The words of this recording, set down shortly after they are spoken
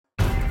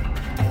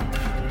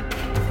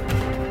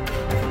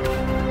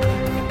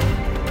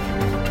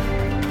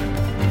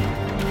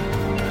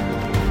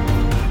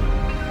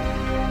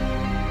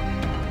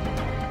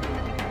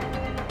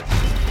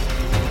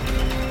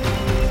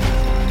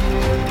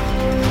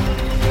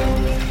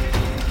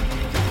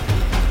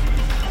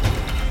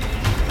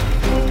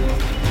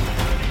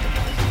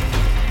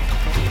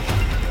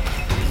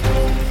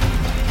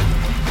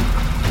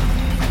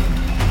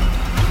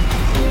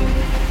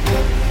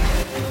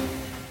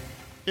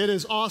It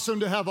is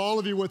awesome to have all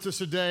of you with us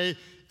today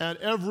at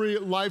every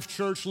Life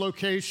Church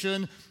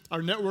location.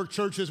 Our network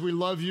churches, we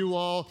love you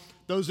all.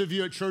 Those of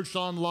you at Church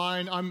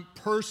Online, I'm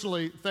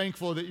personally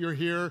thankful that you're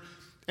here.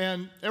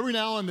 And every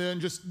now and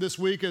then, just this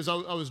week as I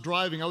was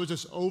driving, I was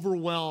just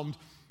overwhelmed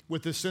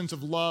with this sense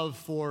of love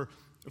for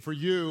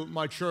you,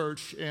 my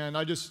church. And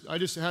I just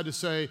had to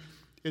say,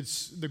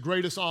 it's the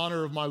greatest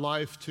honor of my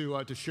life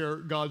to share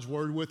God's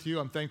word with you.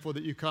 I'm thankful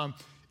that you come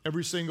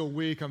every single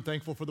week. I'm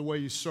thankful for the way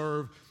you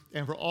serve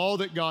and for all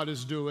that God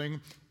is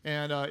doing.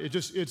 And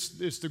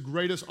it's the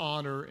greatest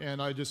honor. And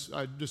I just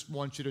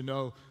want you to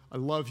know I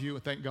love you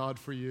and thank God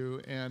for you.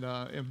 And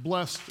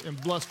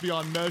blessed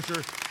beyond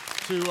measure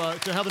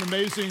to have an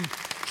amazing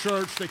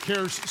church that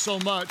cares so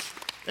much.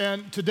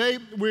 And today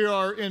we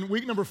are in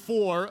week number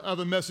 4 of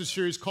a message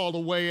series called A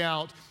Way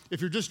Out.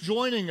 If you're just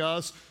joining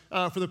us,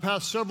 for the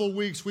past several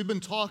weeks, we've been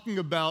talking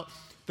about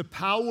the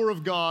power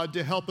of God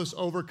to help us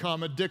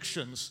overcome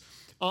addictions.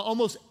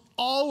 Almost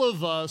all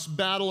of us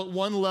battle at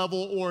one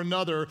level or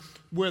another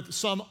with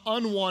some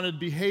unwanted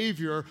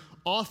behavior,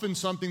 often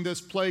something that's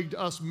plagued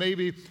us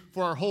maybe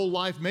for our whole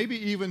life, maybe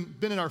even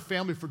been in our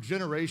family for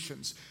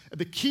generations.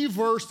 The key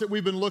verse that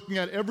we've been looking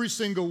at every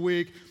single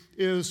week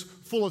is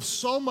full of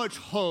so much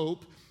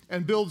hope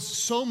and builds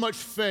so much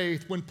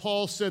faith when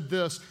Paul said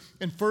this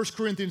in 1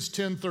 Corinthians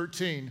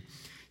 10:13.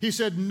 He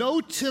said,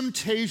 "No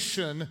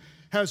temptation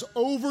has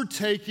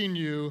overtaken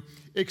you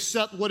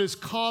except what is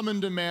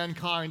common to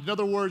mankind." In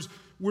other words,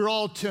 we're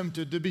all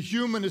tempted. To be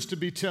human is to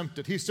be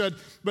tempted. He said,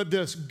 but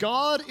this,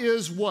 God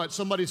is what?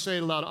 Somebody say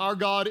it aloud. Our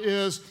God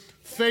is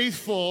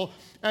faithful,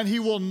 and he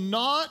will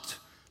not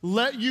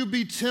let you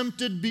be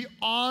tempted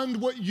beyond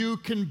what you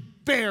can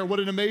bear. What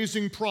an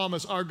amazing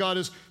promise. Our God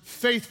is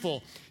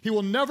faithful. He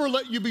will never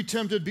let you be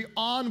tempted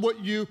beyond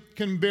what you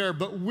can bear.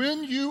 But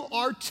when you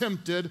are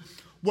tempted,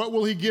 what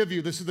will he give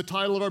you? This is the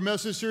title of our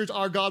message series.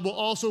 Our God will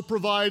also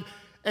provide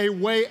a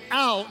way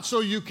out so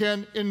you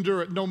can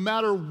endure it. No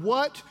matter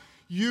what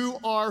you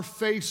are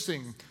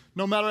facing,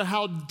 no matter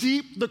how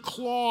deep the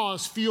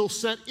claws feel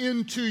set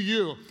into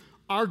you,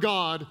 our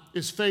God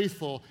is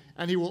faithful,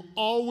 and he will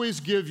always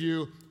give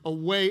you a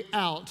way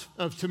out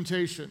of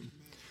temptation.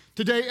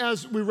 Today,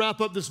 as we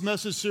wrap up this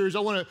message series, I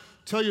want to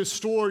tell you a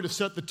story to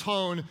set the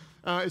tone.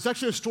 It's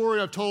actually a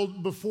story I've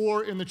told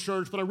before in the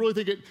church, but I really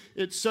think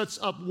it sets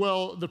up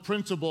well the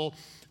principle.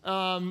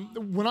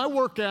 When I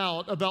work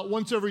out, about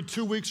once every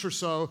 2 weeks or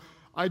so,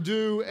 I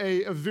do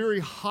a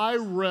very high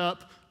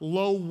rep,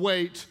 low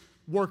weight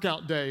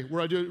workout day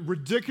where I do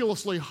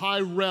ridiculously high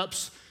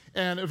reps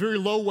and a very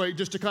low weight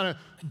just to kind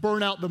of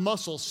burn out the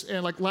muscles.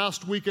 And like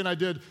last weekend, I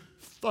did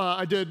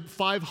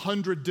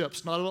 500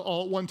 dips, not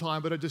all at one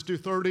time, but I just do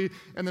 30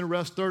 and then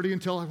rest 30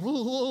 until I'm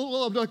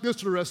like this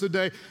for the rest of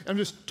the day. I'm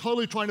just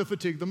totally trying to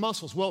fatigue the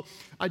muscles. Well,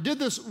 I did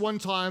this one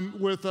time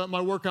with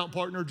my workout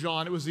partner,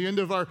 John. It was the end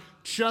of our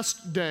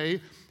chest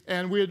day,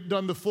 and we had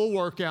done the full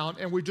workout,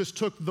 and we just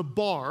took the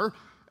bar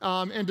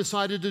and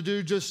decided to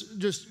do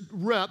just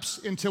reps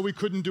until we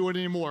couldn't do it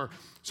anymore.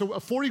 So a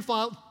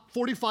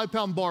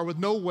 45-pound bar with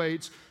no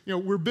weights,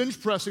 we're bench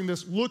pressing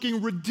this,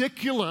 looking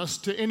ridiculous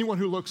to anyone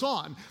who looks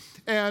on.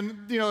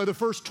 And, the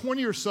first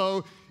 20 or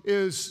so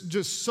is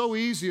just so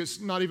easy, it's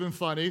not even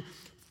funny.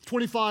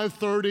 25,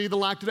 30, the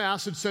lactic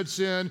acid sets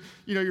in,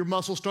 your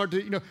muscles start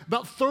to,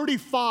 about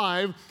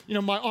 35,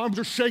 my arms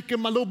are shaking,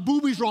 my little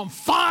boobies are on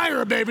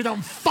fire, baby, they're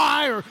on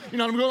fire. I'm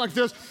going like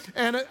this.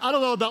 And I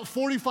don't know, about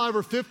 45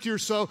 or 50 or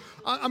so,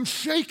 I'm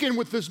shaking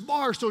with this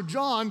bar. So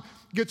John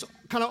gets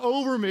kind of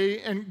over me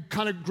and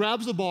kind of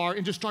grabs the bar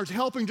and just starts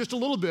helping just a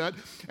little bit.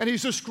 And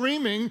he's just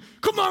screaming,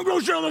 "Come on,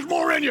 Groeschel, there's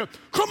more in you.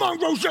 Come on,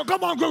 Groeschel,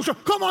 come on, Groeschel,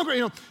 come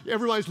on."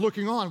 Everybody's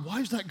looking on.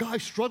 Why is that guy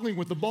struggling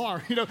with the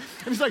bar? And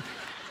he's like,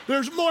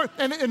 there's more.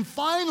 And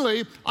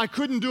finally, I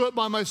couldn't do it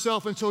by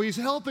myself. And so he's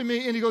helping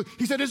me. And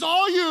he said, "It's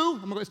all you."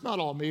 I'm like, "It's not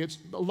all me. It's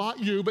a lot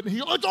you." But he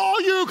goes, "It's all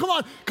you. Come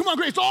on,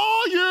 Grace. It's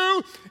all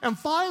you." And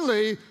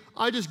finally,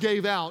 I just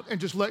gave out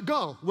and just let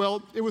go.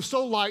 Well, it was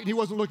so light and he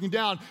wasn't looking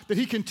down that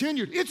he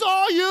continued, "It's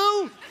all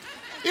you.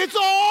 It's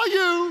all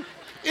you."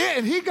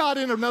 And he got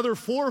in another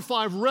 4 or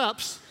 5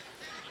 reps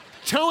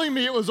telling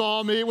me it was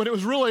all me when it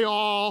was really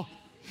all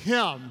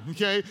him,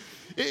 okay?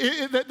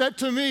 That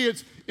to me,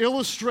 it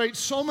illustrates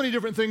so many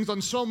different things on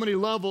so many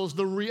levels.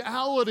 The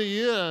reality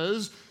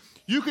is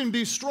you can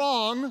be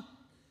strong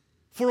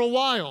for a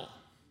while.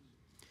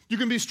 You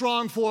can be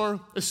strong for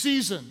a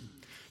season.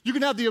 You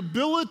can have the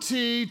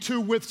ability to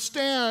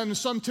withstand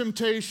some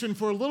temptation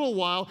for a little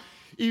while.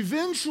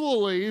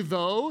 Eventually,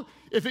 though,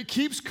 if it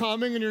keeps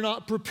coming and you're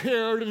not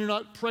prepared and you're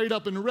not prayed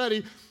up and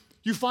ready,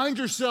 you find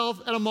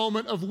yourself at a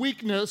moment of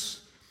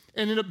weakness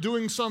and end up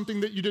doing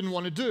something that you didn't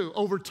want to do.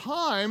 Over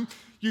time,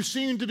 you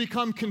seem to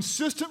become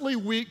consistently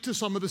weak to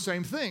some of the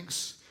same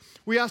things.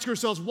 We ask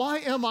ourselves, why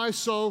am I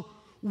so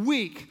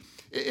weak?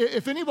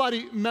 If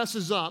anybody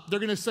messes up, they're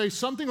going to say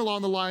something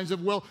along the lines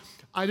of, well,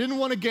 I didn't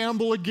want to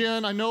gamble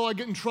again. I know I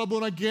get in trouble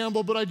when I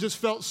gamble, but I just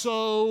felt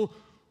so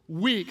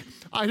weak.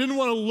 I didn't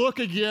want to look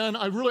again.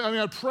 I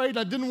prayed.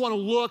 I didn't want to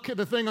look at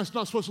the thing I was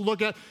not supposed to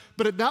look at.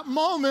 But at that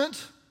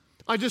moment,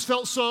 I just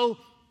felt so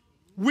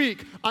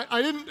weak.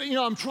 I didn't,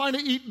 I'm trying to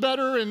eat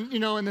better, and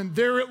then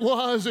there it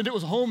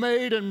was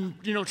homemade, and,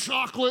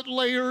 chocolate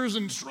layers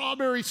and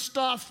strawberry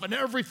stuff and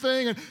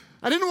everything, and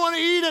I didn't want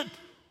to eat it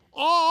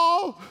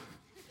all,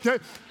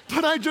 okay?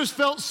 But I just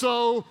felt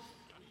so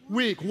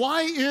weak.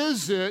 Why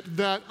is it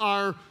that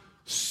our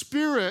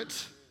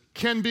spirit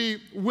can be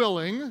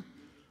willing,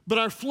 but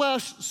our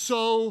flesh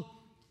so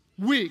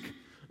weak?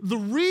 The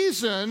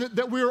reason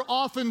that we are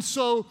often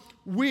so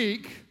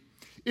weak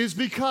is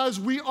because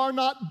we are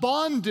not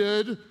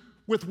bonded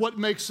with what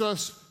makes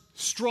us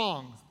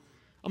strong.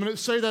 I'm going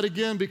to say that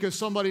again because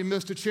somebody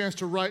missed a chance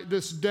to write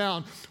this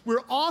down.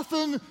 We're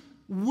often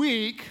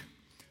weak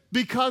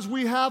because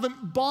we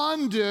haven't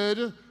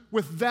bonded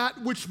with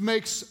that which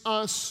makes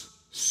us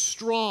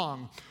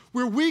strong.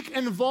 We're weak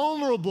and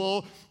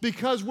vulnerable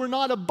because we're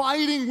not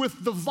abiding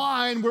with the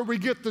vine where we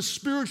get the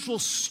spiritual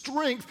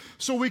strength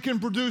so we can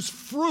produce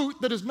fruit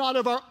that is not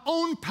of our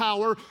own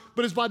power,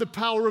 but is by the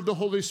power of the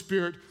Holy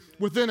Spirit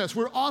within us.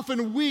 We're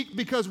often weak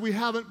because we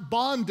haven't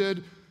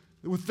bonded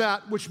with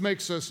that which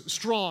makes us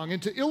strong.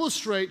 And to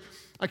illustrate,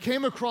 I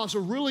came across a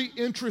really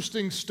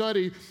interesting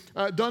study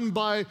done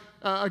by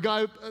a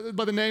guy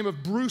by the name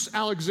of Bruce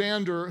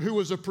Alexander, who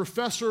was a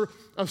professor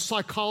of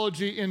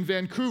psychology in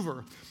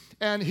Vancouver.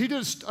 And he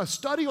did a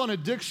study on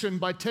addiction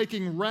by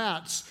taking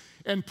rats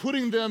and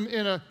putting them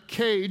in a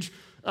cage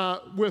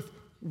with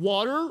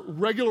water,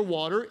 regular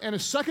water, and a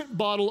second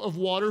bottle of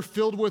water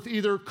filled with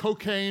either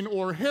cocaine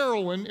or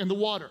heroin in the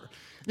water.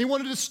 And he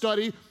wanted to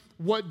study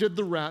what did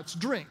the rats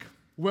drink.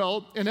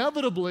 Well,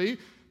 inevitably,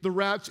 the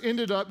rats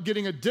ended up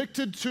getting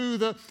addicted to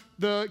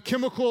the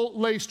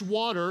chemical-laced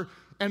water,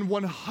 and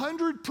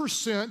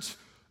 100%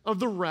 of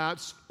the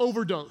rats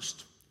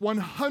overdosed.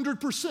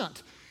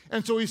 100%.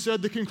 And so he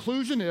said the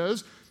conclusion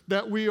is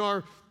that we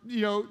are,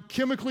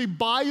 chemically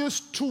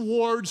biased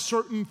towards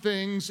certain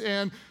things,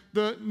 and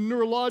the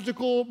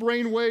neurological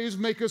brain waves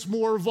make us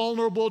more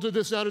vulnerable to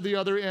this, that, or the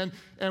other,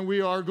 and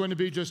we are going to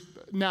be just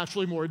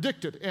naturally more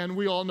addicted. And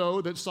we all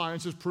know that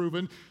science has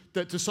proven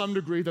that to some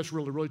degree that's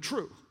really, really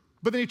true.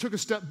 But then he took a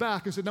step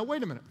back and said, now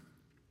wait a minute.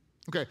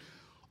 Okay,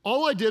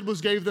 all I did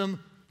was gave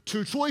them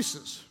two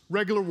choices,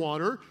 regular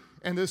water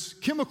and this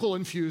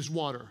chemical-infused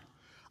water.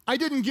 I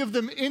didn't give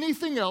them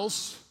anything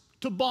else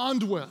to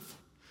bond with.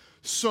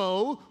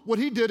 So what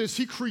he did is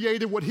he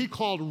created what he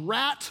called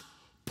Rat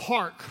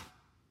Park,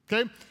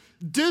 okay?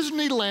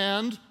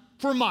 Disneyland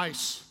for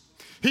mice.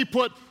 He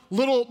put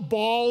little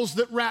balls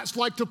that rats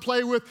like to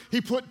play with. He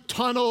put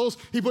tunnels.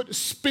 He put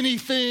spinny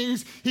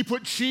things. He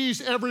put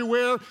cheese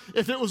everywhere.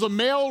 If it was a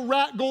male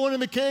rat going in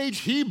the cage,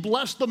 he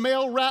blessed the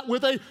male rat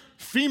with a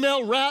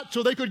female rat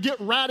so they could get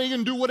ratty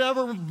and do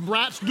whatever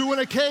rats do in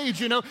a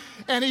cage,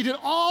 And he did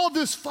all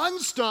this fun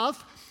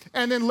stuff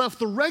and then left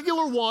the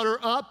regular water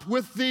up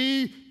with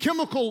the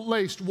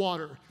chemical-laced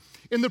water.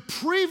 In the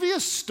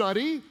previous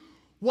study,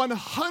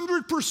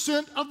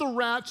 100% of the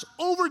rats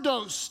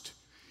overdosed.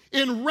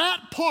 In Rat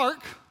Park,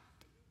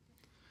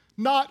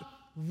 not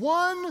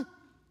one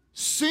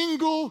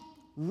single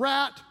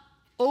rat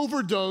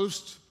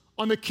overdosed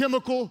on the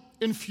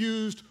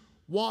chemical-infused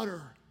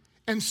water.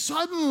 And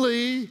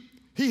suddenly,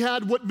 he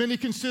had what many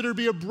consider to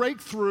be a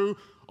breakthrough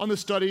on the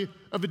study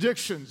of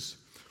addictions,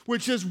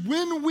 which is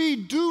when we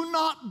do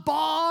not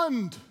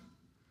bond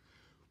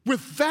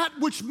with that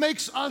which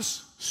makes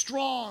us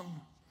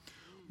strong,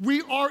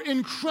 we are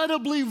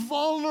incredibly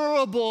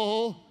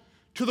vulnerable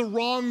to the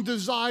wrong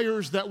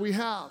desires that we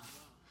have.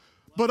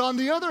 But on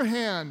the other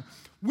hand,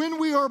 when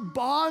we are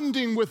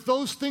bonding with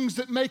those things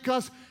that make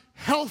us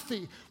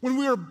healthy, when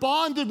we are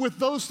bonded with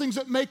those things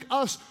that make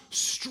us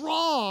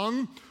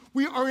strong,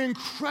 we are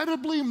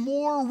incredibly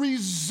more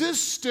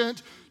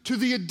resistant to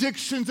the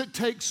addictions that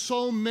take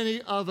so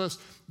many of us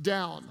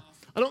down.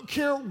 I don't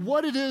care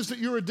what it is that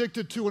you're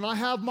addicted to, and I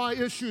have my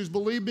issues,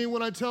 believe me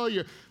when I tell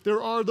you,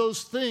 there are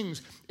those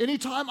things.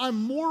 Anytime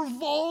I'm more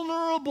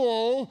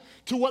vulnerable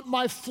to what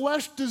my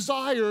flesh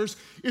desires,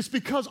 it's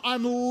because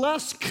I'm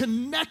less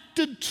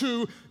connected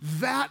to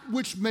that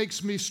which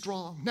makes me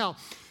strong. Now,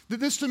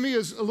 this to me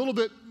is a little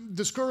bit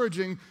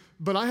discouraging,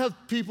 but I have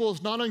people,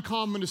 it's not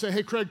uncommon to say,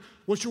 hey, Craig,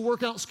 what's your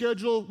workout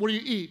schedule? What do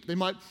you eat? They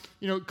might,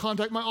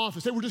 contact my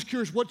office. They were just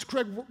curious, what's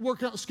Craig's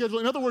workout schedule?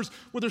 In other words,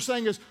 what they're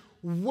saying is,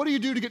 what do you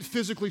do to get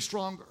physically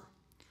stronger?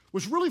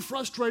 What's really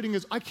frustrating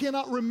is I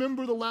cannot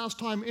remember the last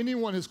time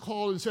anyone has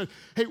called and said,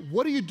 hey,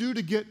 what do you do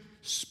to get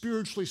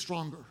spiritually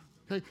stronger?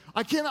 Okay?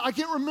 I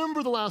can't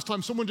remember the last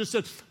time someone just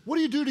said, what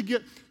do you do to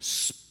get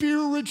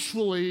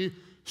spiritually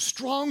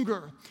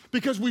stronger?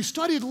 Because we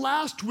studied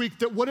last week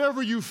that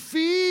whatever you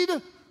feed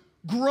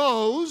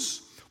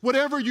grows,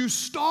 whatever you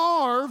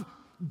starve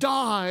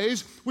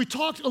dies. We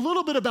talked a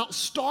little bit about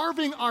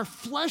starving our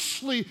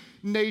fleshly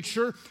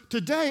nature.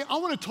 Today, I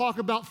want to talk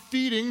about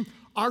feeding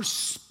our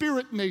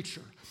spirit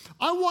nature.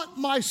 I want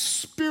my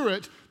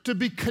spirit to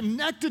be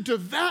connected to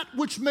that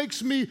which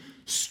makes me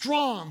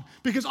strong,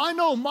 because I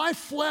know my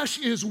flesh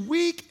is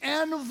weak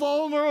and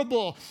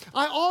vulnerable.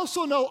 I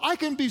also know I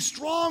can be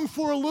strong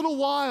for a little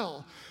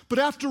while, but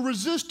after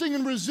resisting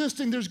and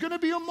resisting, there's going to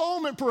be a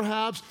moment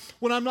perhaps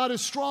when I'm not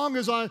as strong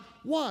as I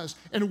was,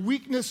 and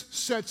weakness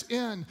sets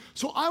in.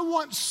 So I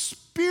want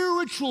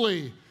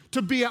spiritually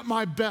to be at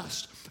my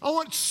best. I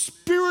want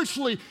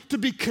spiritually to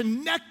be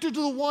connected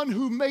to the one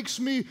who makes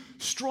me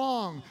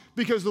strong,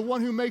 because the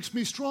one who makes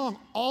me strong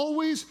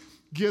always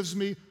gives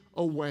me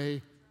a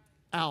way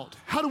out.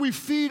 How do we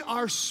feed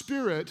our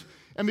spirit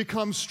and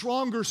become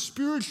stronger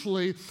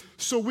spiritually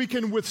so we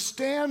can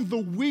withstand the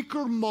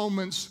weaker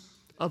moments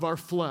of our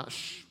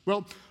flesh?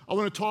 Well, I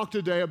want to talk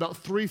today about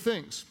three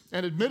things.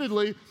 And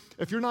admittedly,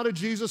 if you're not a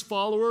Jesus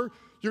follower,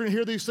 you're going to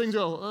hear these things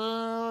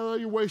go,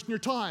 you're wasting your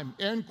time.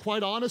 And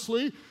quite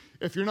honestly,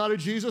 if you're not a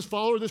Jesus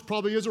follower, this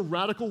probably is a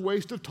radical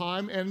waste of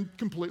time and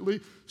completely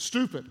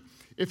stupid.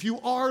 If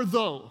you are,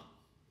 though,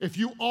 if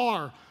you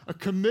are a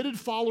committed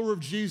follower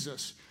of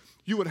Jesus,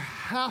 you would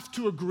have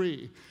to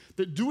agree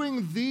that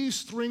doing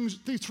these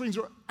things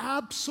are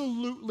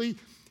absolutely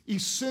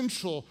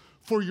essential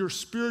for your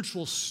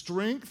spiritual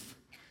strength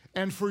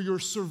and for your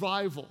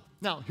survival.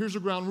 Now, here's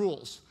the ground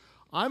rules.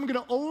 I'm going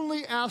to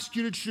only ask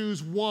you to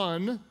choose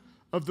one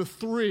of the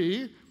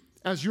three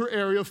as your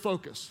area of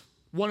focus.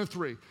 One of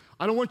three.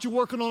 I don't want you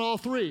working on all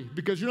three,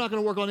 because you're not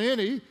going to work on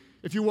any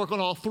if you work on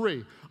all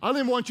three. I don't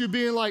even want you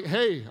being like,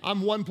 hey,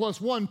 I'm 1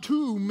 + 1,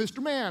 2,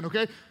 Mr. Man,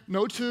 okay?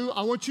 No 2,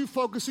 I want you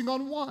focusing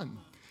on 1.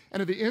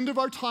 And at the end of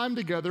our time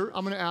together,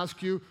 I'm going to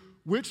ask you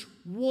which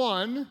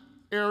one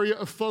area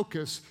of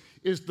focus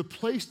is the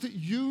place that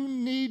you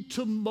need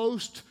to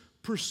most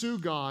pursue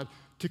God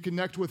to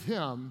connect with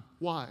Him.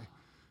 Why?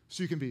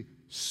 So you can be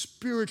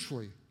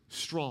spiritually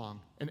strong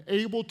and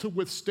able to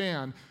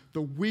withstand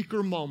the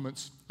weaker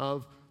moments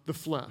of the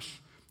flesh.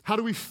 How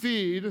do we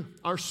feed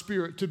our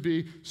spirit to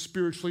be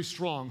spiritually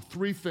strong?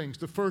 Three things.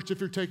 The first, if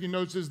you're taking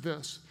notes, is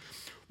this.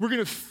 We're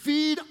going to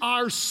feed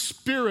our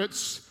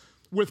spirits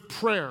with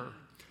prayer.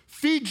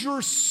 Feed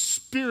your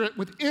spirit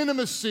with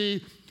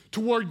intimacy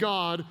toward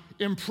God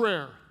in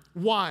prayer.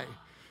 Why?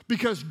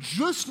 Because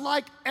just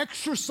like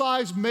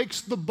exercise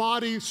makes the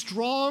body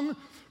strong,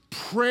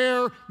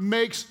 prayer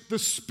makes the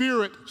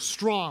spirit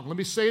strong. Let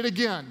me say it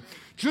again.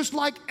 Just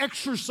like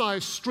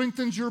exercise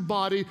strengthens your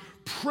body,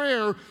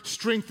 prayer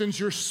strengthens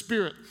your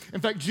spirit. In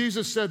fact,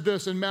 Jesus said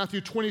this in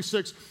Matthew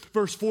 26,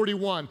 verse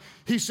 41.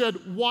 He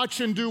said, watch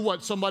and do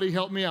what? Somebody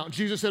help me out.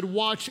 Jesus said,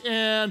 watch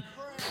and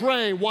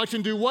pray. Watch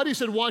and do what? He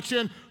said, watch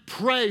and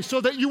pray, so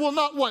that you will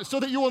not what? So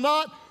that you will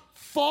not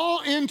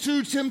fall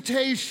into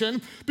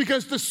temptation,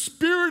 because the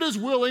spirit is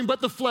willing, but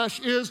the flesh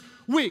is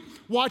weak.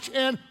 Watch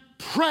and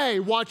pray,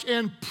 watch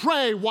and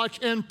pray, watch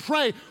and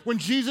pray. When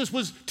Jesus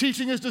was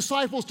teaching his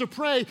disciples to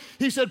pray,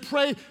 he said,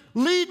 pray,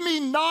 lead me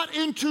not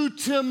into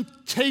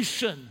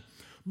temptation,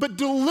 but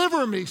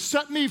deliver me,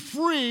 set me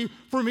free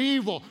from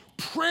evil.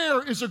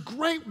 Prayer is a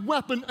great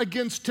weapon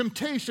against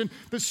temptation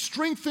that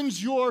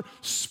strengthens your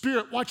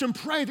spirit. Watch and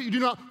pray that you do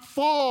not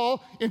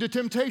fall into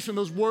temptation.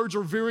 Those words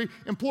are very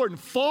important.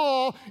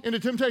 Fall into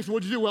temptation.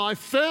 What did you do? Well, I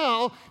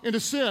fell into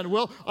sin.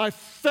 Well, I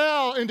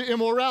fell into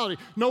immorality.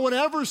 No one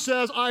ever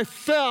says, I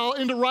fell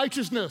into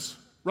righteousness,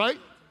 right?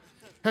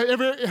 Have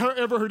you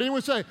ever heard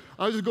anyone say,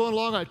 I was just going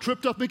along, I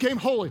tripped up, became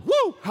holy.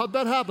 Woo! How'd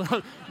that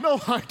happen? No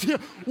idea.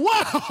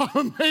 Wow,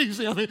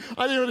 amazing. I mean,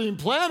 I didn't even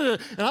plan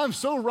it, and I'm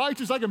so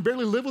righteous I can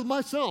barely live with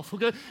myself,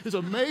 okay? It's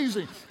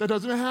amazing. That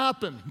doesn't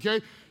happen,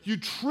 okay? You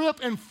trip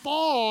and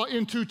fall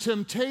into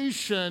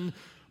temptation,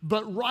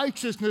 but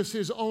righteousness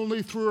is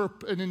only through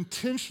an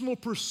intentional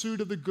pursuit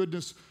of the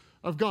goodness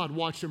of God.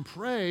 Watch and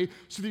pray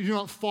so that you do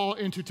not fall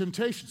into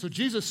temptation. So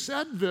Jesus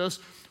said this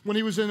when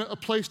he was in a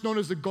place known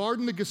as the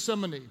Garden of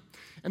Gethsemane.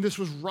 And this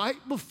was right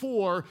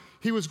before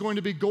he was going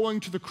to be going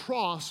to the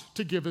cross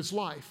to give his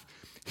life.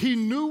 He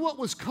knew what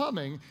was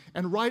coming,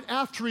 and right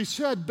after he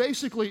said,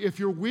 basically, if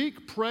you're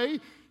weak, pray.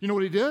 You know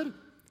what he did?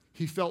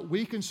 He felt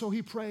weak, and so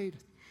he prayed.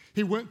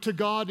 He went to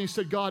God, and he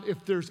said, God,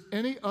 if there's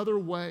any other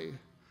way,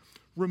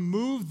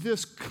 remove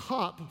this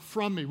cup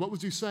from me. What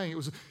was he saying?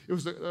 It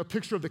was a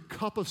picture of the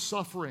cup of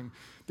suffering,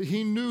 that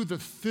he knew the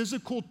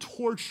physical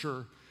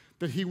torture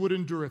that he would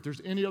endure. If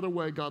there's any other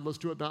way, God, let's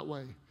do it that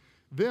way.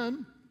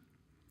 Then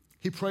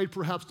he prayed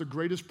perhaps the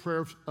greatest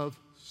prayer of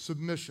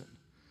submission.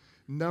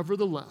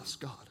 Nevertheless,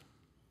 God,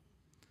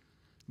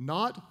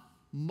 not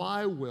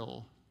my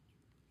will,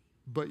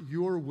 but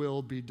your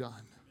will be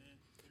done.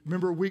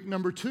 Remember week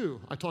number 2,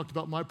 I talked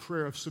about my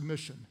prayer of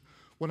submission.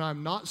 When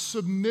I'm not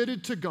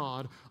submitted to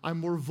God, I'm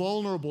more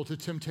vulnerable to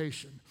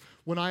temptation.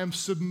 When I am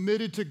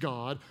submitted to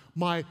God,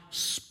 my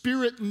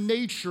spirit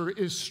nature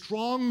is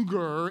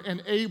stronger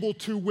and able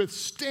to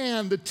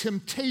withstand the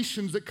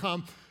temptations that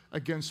come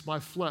against my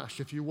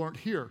flesh. If you weren't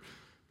here,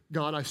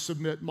 God, I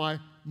submit my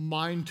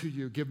mind to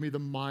you. Give me the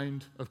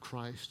mind of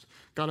Christ.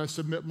 God, I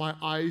submit my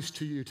eyes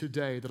to you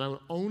today, that I would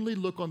only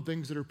look on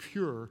things that are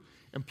pure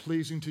and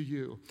pleasing to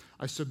you.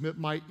 I submit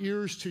my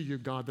ears to you,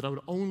 God, that I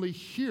would only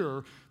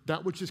hear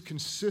that which is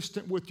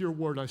consistent with your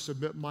word. I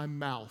submit my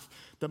mouth,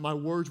 that my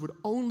words would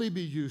only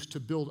be used to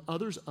build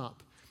others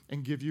up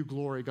and give you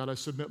glory. God, I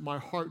submit my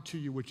heart to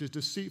you, which is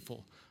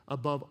deceitful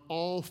above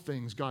all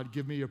things. God,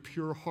 give me a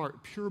pure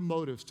heart, pure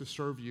motives to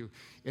serve you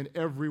in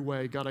every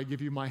way. God, I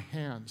give you my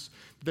hands,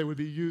 that they would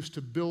be used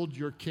to build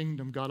your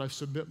kingdom. God, I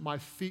submit my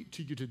feet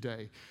to you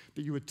today,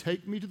 that you would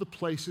take me to the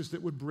places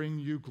that would bring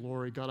you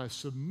glory. God, I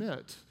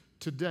submit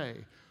today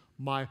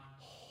my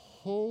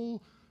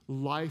whole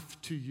life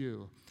to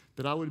you,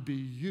 that I would be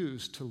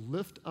used to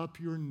lift up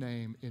your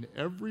name in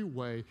every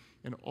way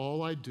in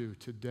all I do.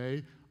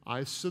 Today,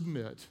 I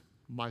submit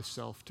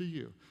myself to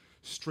you.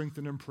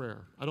 Strengthen in prayer.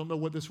 I don't know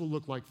what this will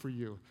look like for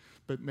you,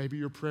 but maybe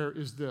your prayer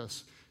is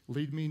this: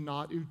 lead me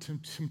not into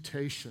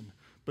temptation,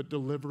 but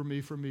deliver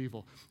me from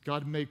evil.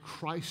 God, may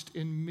Christ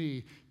in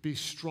me be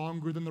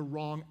stronger than the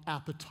wrong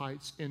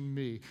appetites in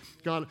me.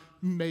 God,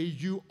 may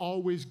you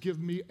always give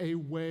me a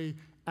way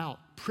out.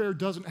 Prayer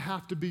doesn't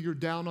have to be you're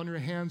down on your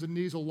hands and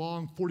knees, a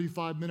long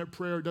 45-minute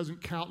prayer. It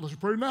doesn't count unless you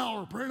pray an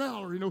hour.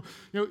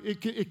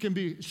 It can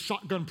be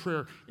shotgun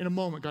prayer in a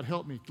moment. God,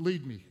 help me,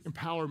 lead me,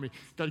 empower me.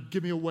 God,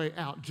 give me a way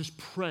out. Just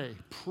pray.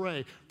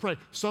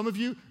 Some of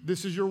you,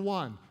 this is your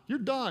one. You're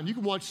done. You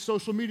can watch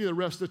social media the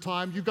rest of the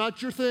time. You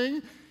got your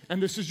thing,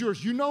 and this is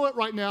yours. You know it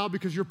right now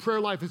because your prayer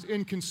life is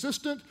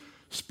inconsistent,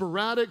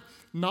 sporadic,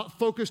 not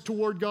focused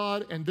toward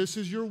God, and this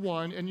is your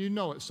one, and you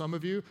know it. Some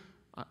of you,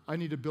 I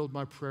need to build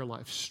my prayer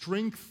life.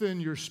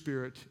 Strengthen your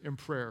spirit in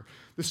prayer.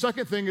 The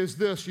second thing is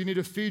this: you need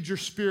to feed your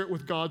spirit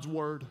with God's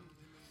word.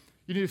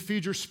 You need to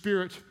feed your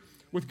spirit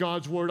with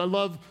God's word. I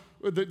love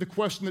the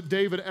question that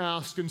David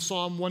asked in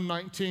Psalm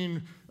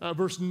 119,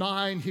 verse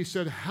 9. He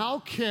said, how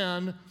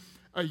can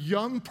a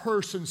young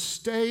person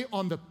stay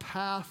on the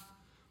path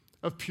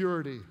of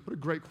purity? What a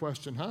great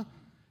question, huh?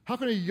 How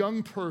can a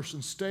young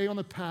person stay on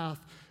the path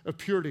of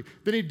purity?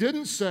 Then he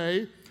didn't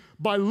say,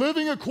 by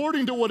living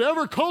according to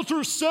whatever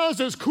culture says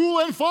is cool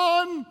and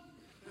fun,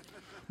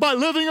 by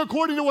living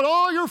according to what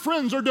all your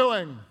friends are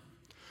doing,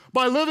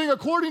 by living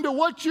according to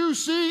what you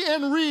see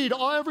and read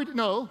every day.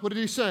 No, what did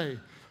he say?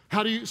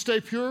 How do you stay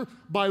pure?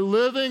 By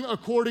living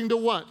according to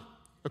what?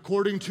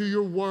 According to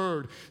your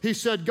word. He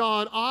said,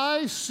 God,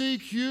 I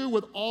seek you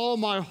with all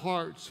my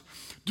heart.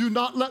 Do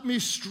not let me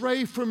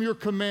stray from your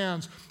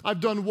commands.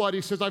 I've done what? He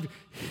says, I've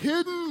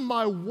hidden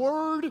my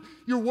word,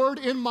 your word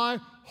in my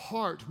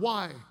heart.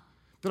 Why?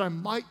 That I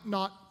might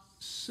not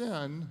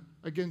sin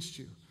against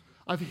you.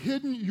 I've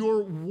hidden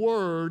your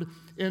word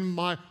in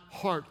my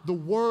heart. The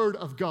word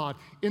of God.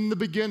 In the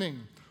beginning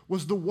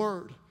was the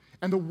word,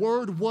 and the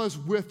word was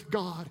with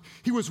God.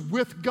 He was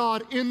with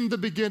God in the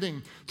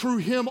beginning. Through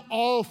him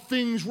all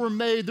things were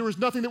made. There was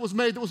nothing that was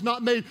made that was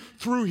not made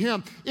through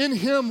him. In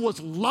him was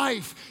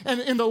life, and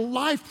in the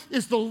life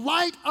is the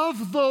light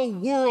of the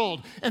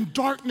world, and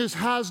darkness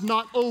has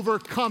not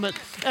overcome it.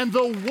 And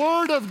the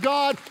word of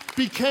God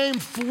became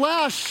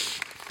flesh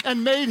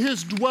and made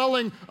his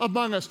dwelling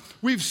among us.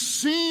 We've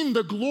seen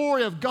the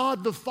glory of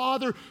God the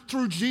Father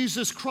through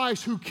Jesus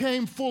Christ, who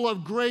came full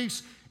of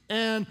grace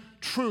and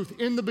truth.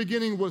 In the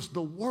beginning was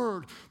the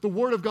Word. The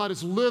Word of God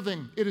is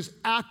living. It is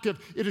active.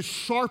 It is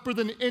sharper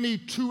than any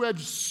two-edged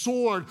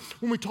sword.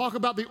 When we talk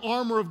about the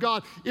armor of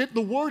God,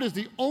 the Word is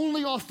the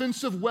only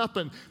offensive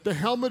weapon. The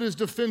helmet is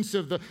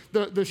defensive.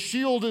 The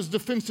shield is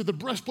defensive. The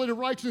breastplate of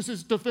righteousness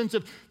is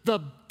defensive. The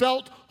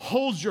belt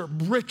holds your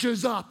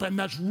britches up, and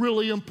that's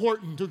really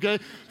important, okay?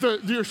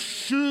 Your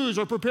shoes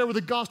are prepared with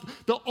the gospel.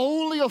 The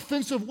only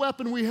offensive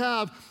weapon we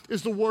have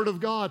is the Word of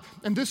God.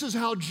 And this is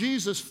how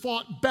Jesus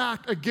fought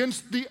back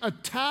against the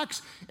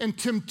attacks and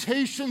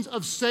temptations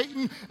of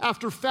Satan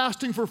after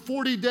fasting for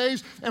 40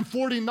 days and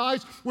 40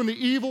 nights, when the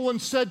evil one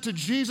said to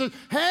Jesus,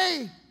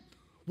 hey,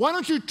 why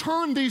don't you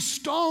turn these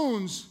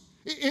stones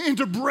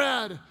into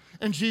bread?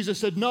 And Jesus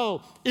said,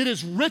 no, it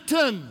is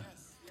written,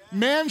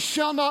 man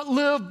shall not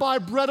live by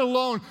bread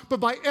alone, but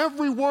by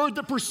every word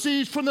that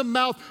proceeds from the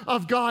mouth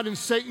of God. And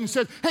Satan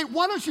said, hey,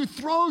 why don't you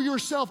throw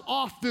yourself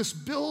off this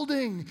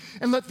building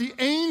and let the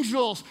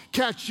angels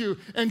catch you?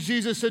 And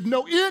Jesus said,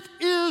 no, it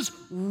is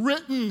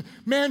written,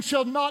 man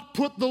shall not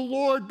put the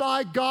Lord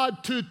thy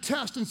God to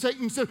test. And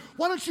Satan said,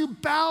 why don't you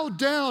bow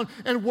down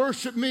and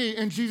worship me?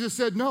 And Jesus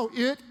said, no,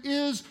 it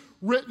is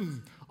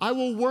written, I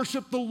will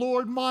worship the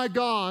Lord my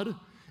God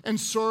and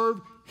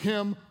serve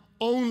him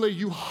only.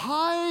 You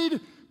hide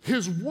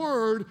his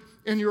word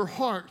in your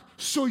heart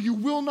so you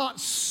will not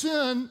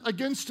sin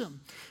against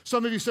him.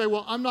 Some of you say,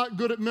 well, I'm not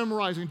good at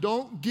memorizing.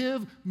 Don't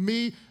give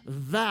me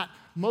that.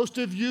 Most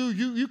of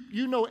you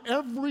know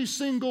every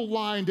single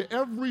line to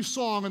every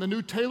song on the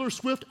new Taylor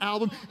Swift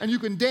album, and you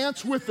can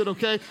dance with it,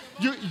 okay?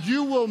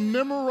 You will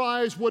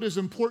memorize what is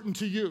important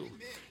to you.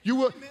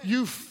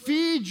 You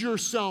feed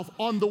yourself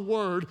on the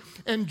word,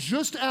 and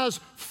just as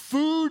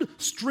food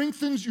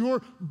strengthens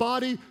your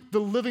body, the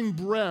living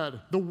bread,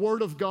 the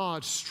word of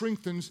God,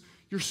 strengthens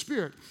your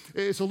spirit.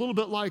 It's a little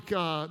bit like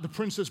the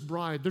Princess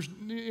Bride.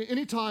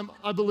 Anytime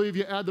I believe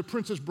you add the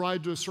Princess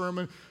Bride to a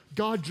sermon,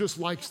 God just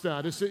likes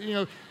that. It's,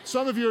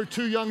 some of you are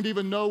too young to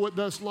even know what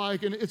that's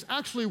like, and it's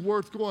actually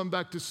worth going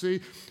back to see.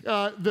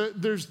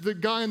 There's the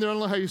guy in there, I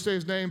don't know how you say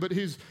his name, but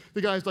his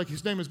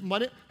name is,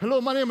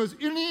 hello, my name is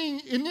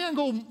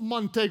Inigo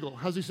Montego.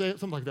 How's he say it?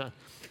 Something like that.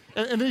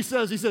 And then he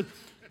said,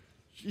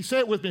 you say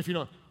it with me if you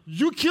know it.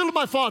 You killed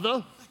my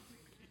father,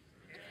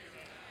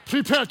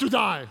 prepare to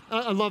die.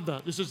 I love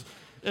that.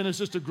 And it's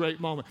just a great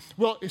moment.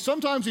 Well,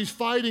 sometimes he's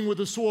fighting with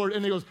a sword,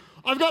 and he goes,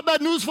 I've got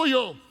bad news for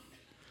you.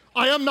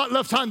 I am not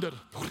left-handed.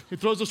 He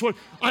throws the sword.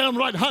 I am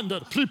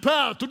right-handed.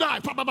 Prepare to die.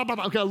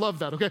 Okay, I love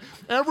that, okay?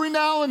 Every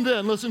now and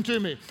then, listen to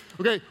me.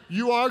 Okay,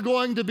 you are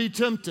going to be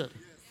tempted.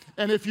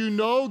 And if you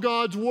know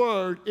God's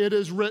word, it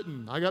is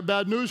written. I got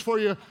bad news for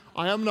you.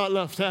 I am not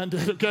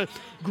left-handed, okay?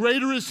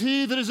 Greater is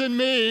he that is in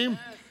me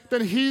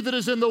than he that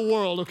is in the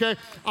world, okay?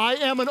 I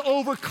am an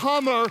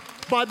overcomer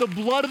by the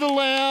blood of the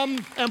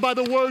Lamb and by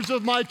the words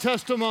of my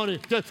testimony.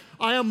 Okay?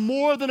 I am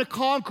more than a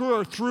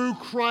conqueror through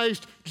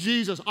Christ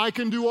Jesus. I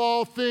can do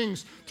all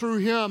things through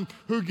him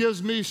who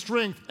gives me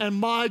strength. And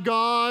my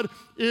God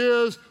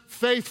is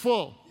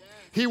faithful.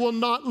 He will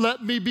not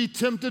let me be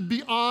tempted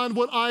beyond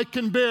what I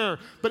can bear.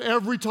 But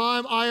every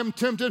time I am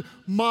tempted,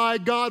 my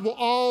God will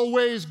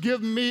always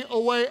give me a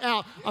way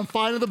out. I'm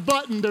finding the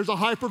button. There's a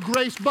hyper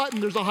grace button.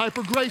 There's a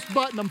hyper grace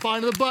button. I'm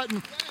finding the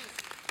button,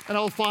 and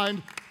I'll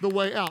find the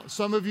way out.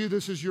 Some of you,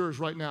 this is yours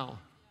right now.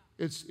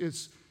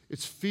 It's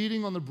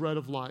feeding on the bread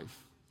of life,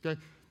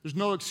 okay? There's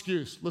no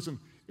excuse. Listen,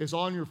 it's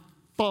on your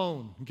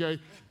phone, okay?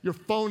 Your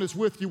phone is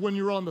with you when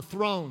you're on the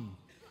throne.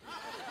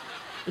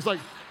 It's like,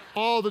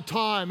 all the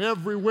time,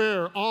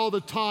 everywhere, all the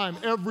time,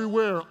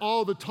 everywhere,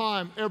 all the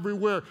time,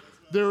 everywhere.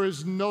 There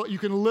is no, you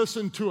can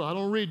listen to it. I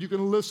don't read, you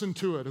can listen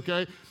to it,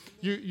 okay?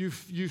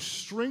 You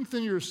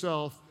strengthen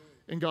yourself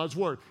in God's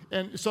word.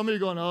 And some of you are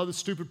going, oh, this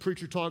stupid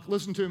preacher talk.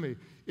 Listen to me.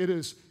 It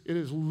is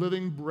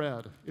living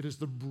bread. It is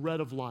the bread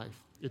of life.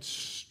 It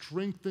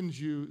strengthens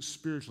you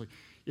spiritually.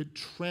 It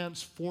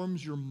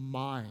transforms your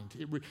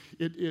mind.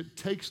 It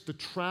takes the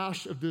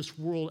trash of this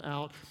world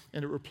out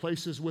and it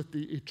replaces with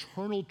the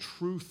eternal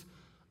truth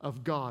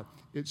of God.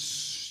 It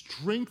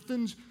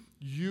strengthens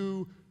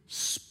you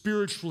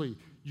spiritually.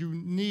 You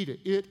need it.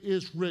 It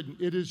is written.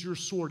 It is your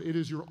sword. It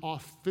is your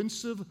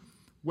offensive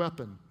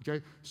weapon.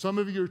 Okay? Some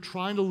of you are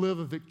trying to live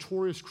a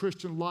victorious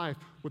Christian life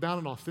without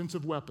an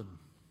offensive weapon.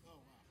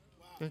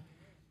 Okay?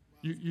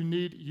 You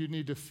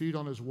need to feed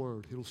on his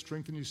word. It'll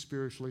strengthen you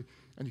spiritually,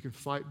 and you can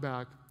fight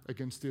back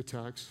against the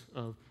attacks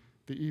of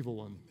the evil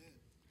one.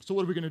 So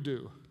what are we going to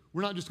do?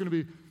 We're not just going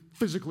to be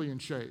physically in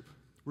shape.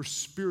 We're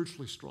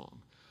spiritually strong.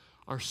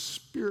 Our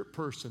spirit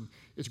person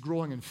is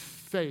growing in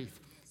faith.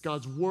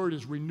 God's word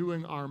is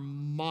renewing our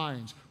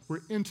minds.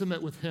 We're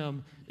intimate with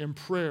him in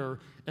prayer.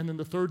 And then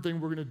the third thing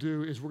we're going to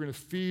do is we're going to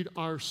feed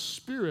our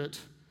spirit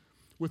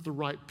with the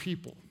right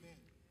people.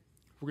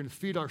 We're going to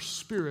feed our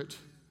spirit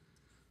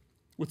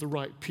with the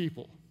right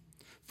people.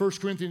 1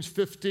 Corinthians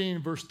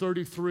 15, verse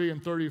 33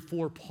 and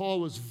 34,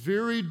 Paul was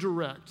very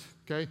direct,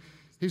 okay?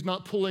 He's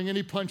not pulling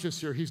any punches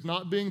here. He's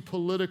not being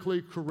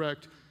politically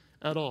correct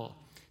at all.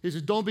 He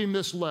says, don't be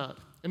misled.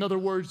 In other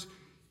words,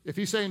 if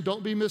he's saying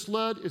don't be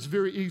misled, it's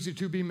very easy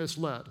to be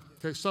misled.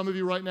 Okay, some of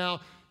you right now,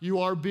 you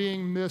are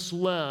being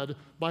misled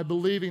by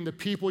believing the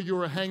people you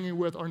are hanging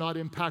with are not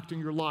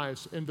impacting your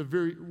lives. And the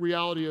very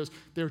reality is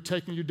they're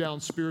taking you down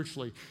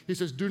spiritually. He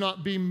says, do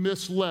not be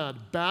misled.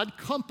 Bad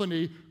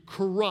company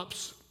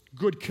corrupts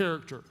good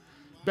character.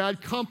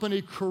 Bad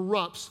company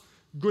corrupts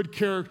good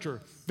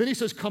character. Then he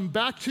says, come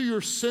back to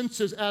your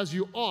senses as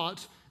you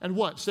ought. And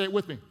what? Say it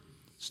with me.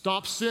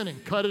 Stop sinning.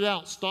 Cut it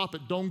out. Stop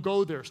it. Don't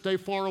go there. Stay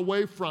far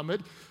away from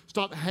it.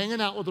 Stop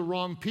hanging out with the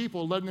wrong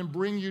people, letting them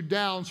bring you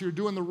down so you're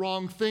doing the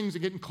wrong things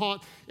and getting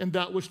caught in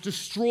that which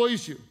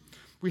destroys you.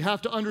 We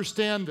have to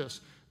understand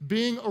this.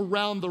 Being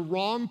around the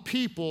wrong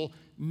people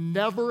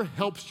never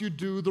helps you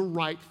do the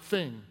right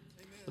thing. Amen.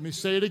 Let me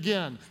say it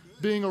again.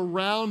 Being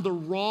around the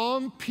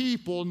wrong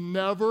people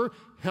never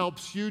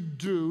helps you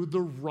do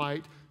the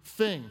right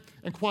thing.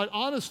 And quite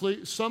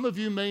honestly, some of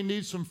you may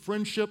need some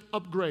friendship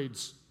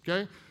upgrades,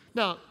 okay?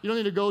 Now, you don't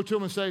need to go to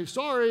them and say,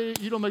 sorry,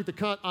 you don't make the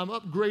cut. I'm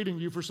upgrading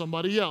you for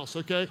somebody else,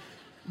 okay?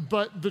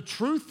 But the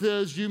truth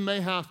is you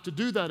may have to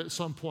do that at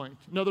some point.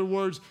 In other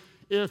words,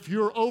 if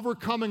you're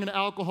overcoming an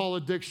alcohol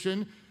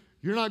addiction,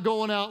 you're not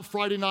going out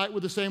Friday night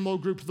with the same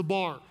old group to the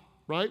bar,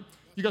 right?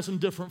 You got some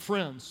different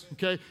friends,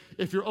 okay?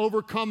 If you're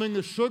overcoming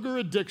the sugar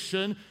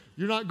addiction,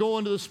 you're not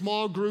going to the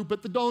small group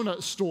at the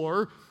donut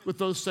store with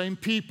those same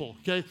people,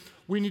 okay?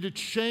 We need to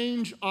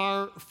change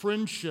our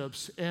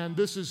friendships, and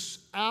this is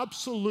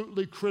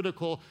absolutely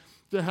critical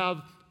to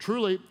have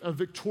truly a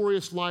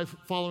victorious life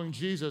following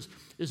Jesus,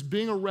 is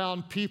being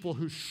around people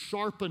who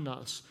sharpen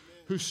us,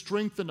 who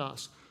strengthen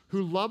us,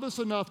 who love us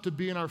enough to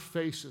be in our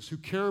faces, who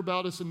care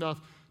about us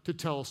enough to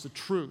tell us the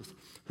truth,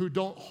 who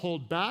don't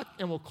hold back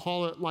and will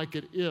call it like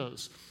it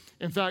is.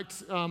 In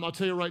fact, I'll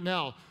tell you right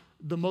now,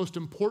 the most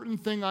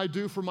important thing I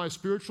do for my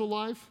spiritual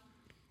life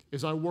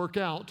is I work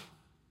out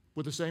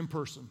with the same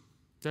person,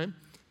 okay?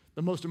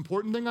 The most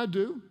important thing I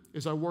do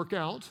is I work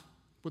out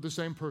with the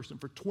same person.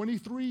 For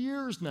 23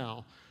 years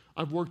now,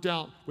 I've worked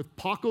out with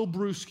Paco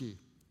Brewski.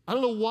 I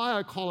don't know why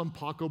I call him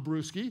Paco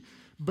Brewski,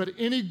 but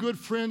any good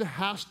friend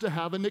has to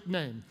have a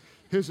nickname.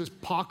 His is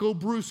Paco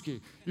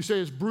Brewski. You say,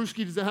 is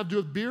Brewski, does that have to do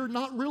with beer?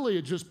 Not really,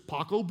 it's just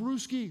Paco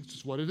Brewski. It's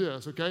just what it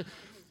is, okay?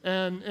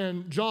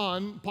 And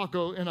John,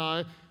 Paco, and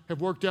I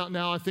have worked out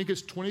now, I think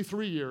it's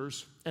 23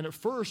 years. And at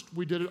first,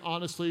 we did it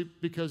honestly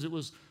because it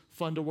was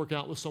fun to work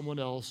out with someone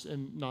else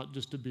and not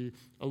just to be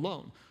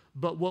alone.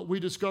 But what we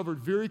discovered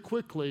very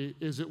quickly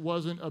is it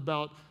wasn't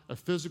about a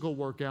physical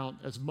workout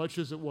as much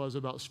as it was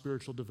about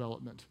spiritual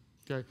development,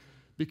 okay?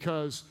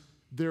 Because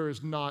there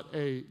is not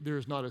a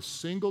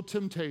single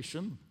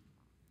temptation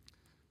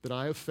that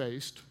I have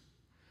faced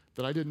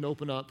that I didn't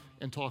open up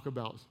and talk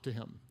about to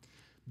him.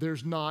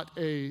 There's not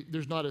a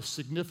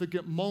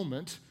significant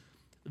moment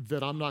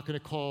that I'm not going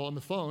to call on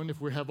the phone if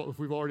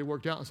we've already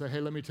worked out and say, hey,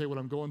 let me tell you what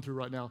I'm going through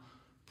right now.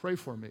 Pray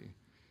for me.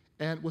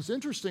 And what's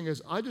interesting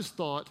is I just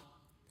thought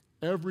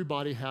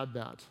everybody had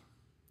that.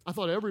 I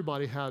thought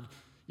everybody had,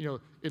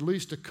 at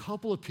least a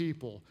couple of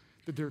people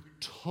that they're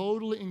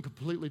totally and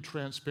completely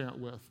transparent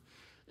with.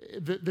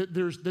 That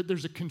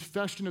there's a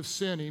confession of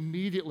sin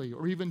immediately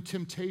or even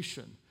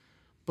temptation.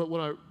 But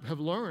what I have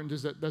learned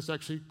is that that's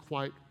actually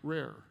quite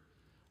rare.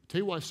 I'll tell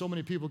you why so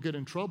many people get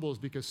in trouble is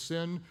because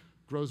sin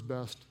grows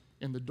best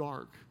in the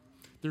dark.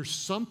 There's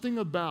something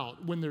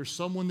about when there's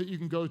someone that you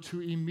can go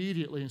to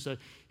immediately and say,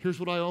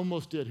 here's what I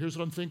almost did, here's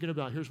what I'm thinking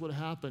about, here's what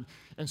happened.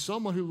 And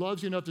someone who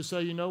loves you enough to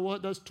say, you know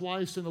what, that's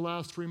twice in the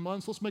last 3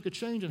 months, let's make a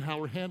change in how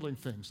we're handling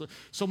things.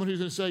 Someone who's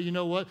going to say, you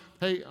know what,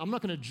 hey, I'm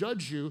not going to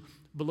judge you,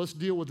 but let's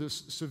deal with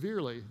this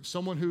severely.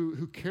 Someone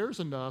who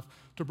cares enough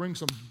to bring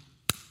some,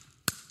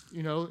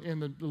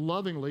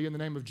 lovingly in the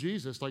name of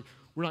Jesus, like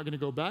we're not going to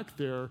go back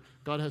there.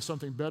 God has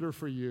something better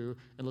for you,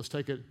 and let's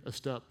take it a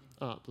step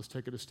up. Let's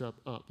take it a step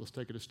up. Let's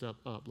take it a step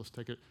up. Let's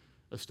take it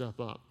a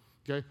step up.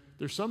 Okay?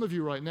 There's some of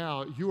you right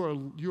now, you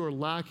are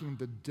lacking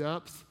the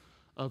depth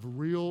of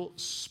real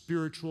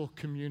spiritual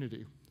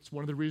community. It's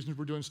one of the reasons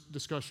we're doing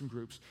discussion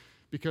groups,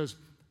 because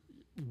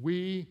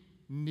we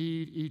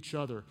need each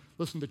other.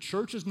 Listen, the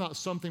church is not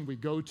something we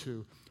go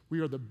to.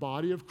 We are the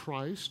body of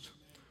Christ.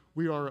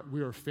 We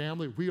are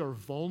family. We are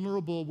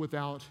vulnerable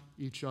without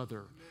each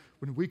other.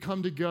 When we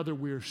come together,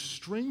 we are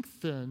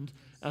strengthened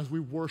as we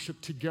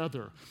worship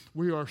together.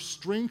 We are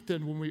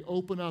strengthened when we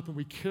open up and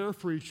we care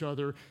for each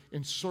other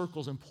in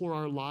circles and pour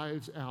our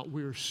lives out.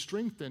 We are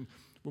strengthened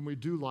when we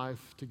do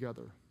life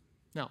together.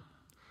 Now,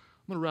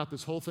 I'm going to wrap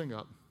this whole thing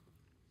up,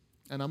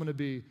 and I'm going to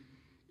be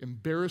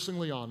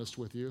embarrassingly honest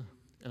with you,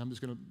 and I'm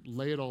just going to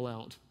lay it all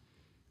out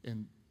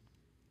and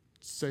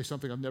say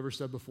something I've never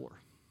said before.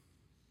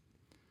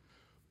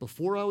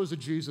 Before I was a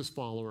Jesus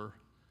follower,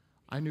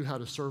 I knew how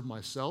to serve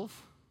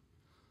myself,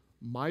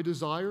 my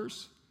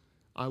desires.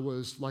 I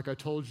was, like I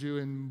told you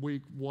in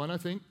week 1, I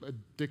think,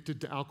 addicted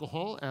to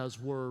alcohol,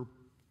 as were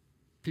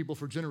people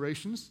for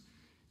generations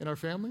in our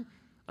family.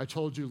 I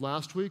told you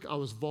last week I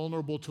was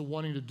vulnerable to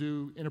wanting to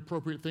do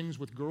inappropriate things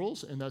with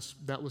girls, and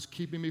that was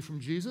keeping me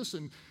from Jesus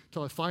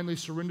until I finally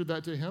surrendered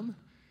that to him.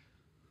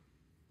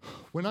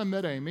 When I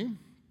met Amy,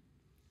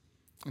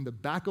 in the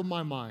back of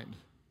my mind,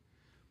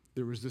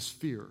 there was this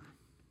fear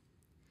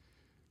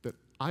that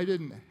I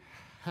didn't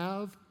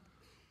have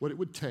what it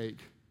would take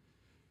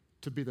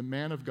to be the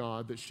man of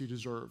God that she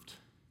deserved.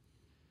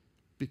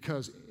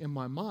 Because in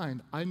my mind,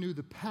 I knew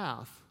the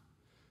path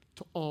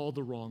to all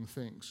the wrong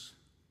things.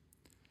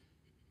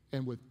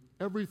 And with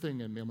everything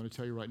in me, I'm going to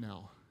tell you right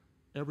now,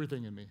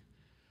 everything in me,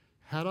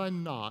 had I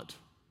not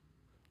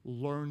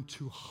learned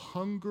to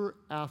hunger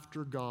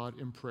after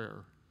God in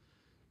prayer,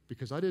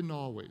 because I didn't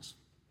always.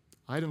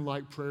 I didn't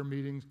like prayer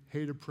meetings,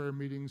 hated prayer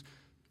meetings.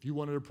 If you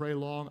wanted to pray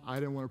long, I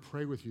didn't want to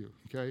pray with you,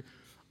 okay?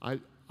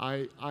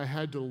 I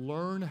had to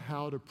learn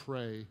how to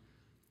pray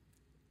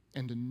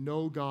and to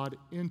know God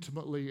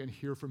intimately and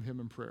hear from him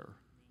in prayer.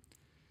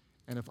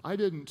 And if I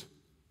didn't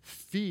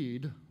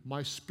feed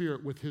my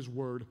spirit with his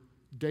word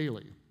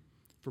daily,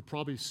 for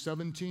probably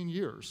 17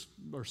 years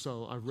or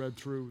so, I've read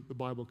through the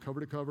Bible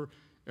cover to cover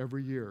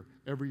every year.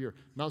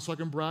 Not so I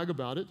can brag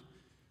about it,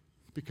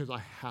 because I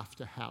have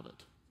to have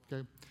it,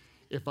 okay?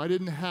 If I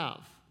didn't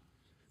have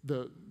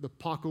the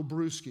Paco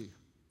Brewski,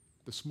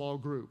 the small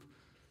group,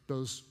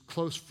 those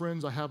close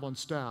friends I have on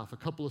staff, a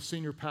couple of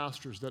senior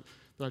pastors that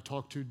I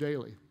talk to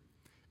daily,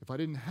 if I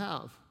didn't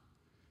have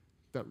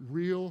that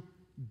real,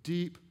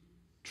 deep,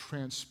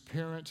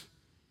 transparent,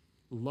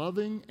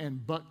 loving,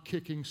 and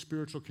butt-kicking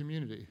spiritual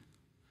community,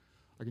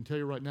 I can tell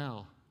you right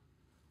now,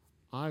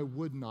 I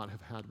would not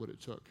have had what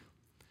it took.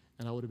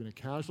 And I would have been a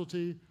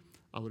casualty.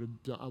 I would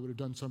have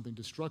done something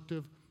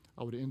destructive.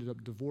 I would have ended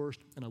up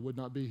divorced, and I would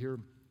not be here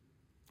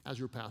as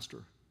your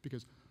pastor,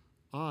 because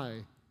I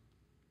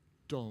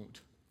don't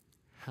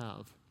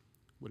have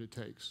what it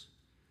takes.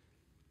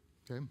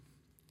 Okay?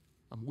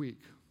 I'm weak.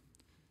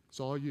 It's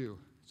all you.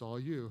 It's all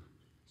you.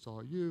 It's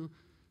all you.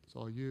 It's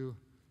all you.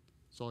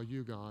 It's all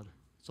you, God.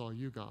 It's all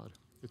you, God.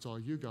 It's all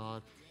you,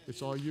 God.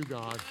 It's all you,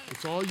 God.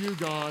 It's all you,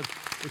 God.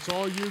 It's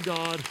all you,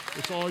 God.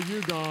 It's all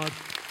you, God.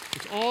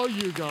 It's all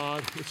you,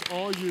 God. It's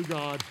all you,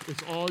 God.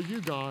 It's all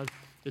you, God.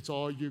 It's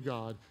all you,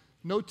 God.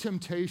 No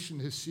temptation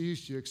has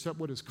seized you except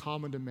what is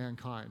common to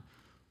mankind.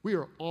 We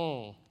are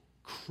all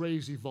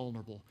crazy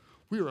vulnerable.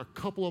 We are a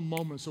couple of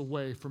moments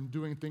away from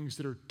doing things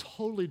that are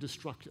totally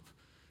destructive.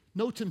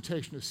 No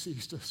temptation has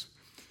seized us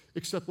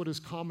except what is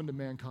common to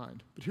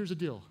mankind. But here's the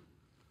deal.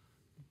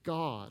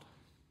 God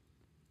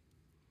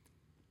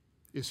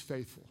is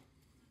faithful.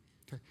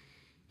 Okay?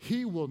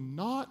 He will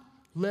not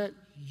let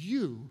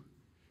you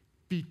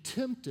be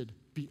tempted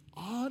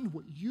beyond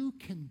what you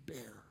can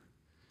bear.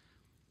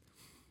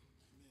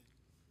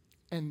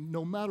 And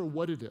no matter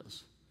what it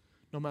is,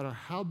 no matter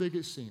how big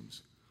it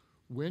seems,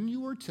 when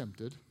you are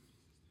tempted,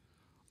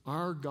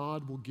 our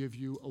God will give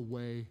you a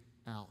way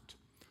out.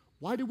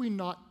 Why do we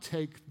not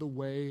take the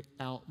way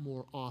out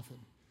more often?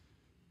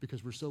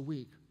 Because we're so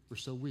weak. We're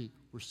so weak.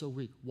 We're so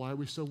weak. Why are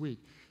we so weak?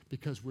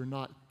 Because we're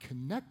not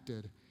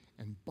connected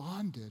and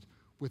bonded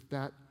with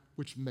that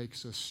which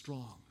makes us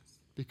strong.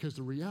 Because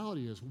the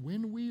reality is,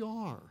 when we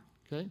are,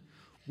 okay,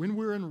 when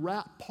we're in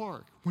Rat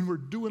Park, when we're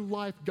doing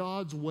life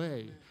God's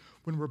way,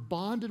 when we're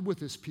bonded with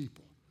His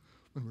people,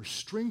 when we're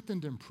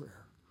strengthened in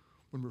prayer,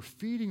 when we're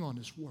feeding on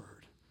His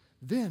Word,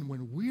 then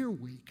when we're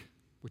weak,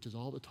 which is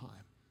all the time,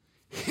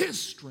 His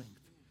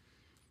strength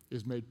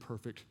is made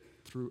perfect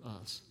through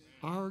us.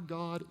 Our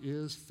God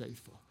is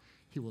faithful.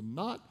 He will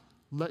not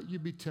let you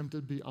be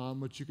tempted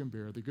beyond what you can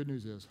bear. The good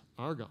news is,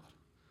 our God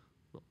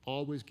will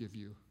always give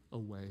you a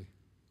way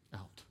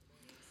out.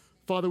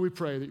 Father, we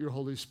pray that your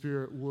Holy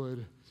Spirit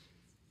would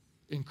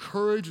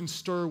encourage and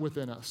stir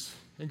within us.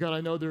 And God,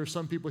 I know there are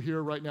some people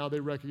here right now, they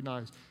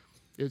recognize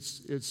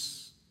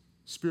it's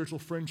spiritual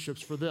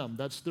friendships for them.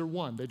 That's their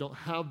one. They don't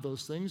have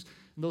those things,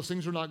 and those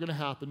things are not going to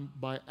happen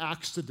by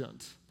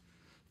accident.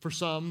 For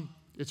some,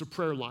 it's a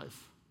prayer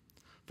life.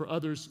 For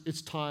others,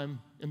 it's time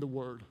in the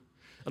Word.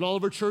 At all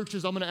of our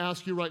churches, I'm going to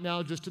ask you right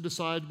now just to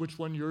decide which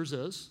one yours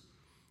is,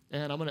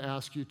 and I'm going to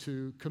ask you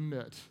to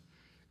commit.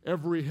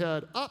 Every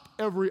head up,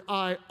 every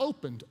eye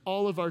opened,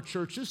 all of our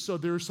churches, so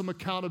there's some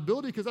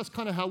accountability because that's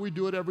kind of how we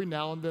do it every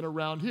now and then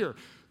around here.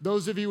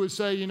 Those of you who would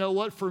say, you know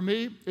what, for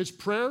me, it's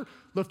prayer,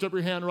 lift up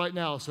your hand right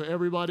now so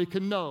everybody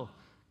can know.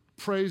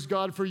 Praise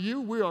God for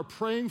you. We are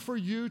praying for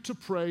you to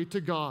pray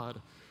to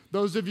God.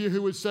 Those of you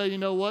who would say, you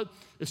know what,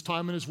 it's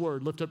time in His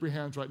Word, lift up your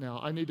hands right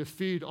now. I need to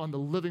feed on the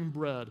living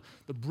bread,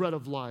 the bread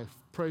of life.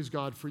 Praise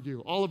God for you.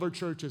 All of our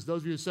churches,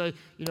 those of you who say,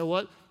 you know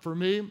what, for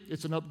me,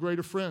 it's an upgrade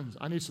of friends.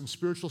 I need some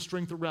spiritual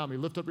strength around me.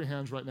 Lift up your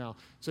hands right now.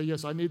 Say,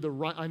 yes, I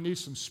need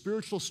some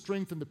spiritual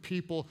strength in the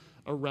people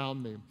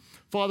around me.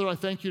 Father, I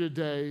thank you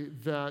today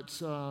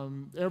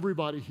that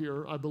everybody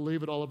here, I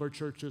believe at all of our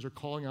churches, are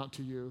calling out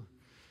to you.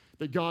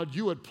 That God,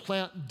 you would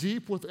plant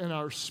deep within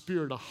our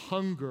spirit a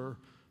hunger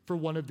for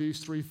one of these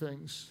three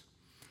things.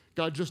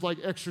 God, just like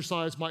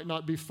exercise might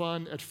not be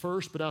fun at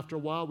first, but after a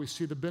while we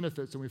see the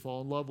benefits and we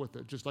fall in love with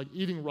it. Just like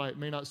eating right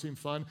may not seem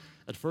fun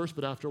at first,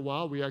 but after a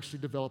while we actually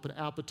develop an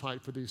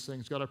appetite for these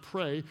things. God, I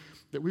pray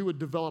that we would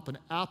develop an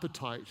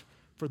appetite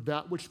for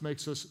that which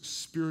makes us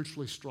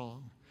spiritually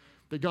strong.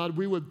 That God,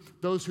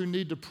 those who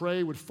need to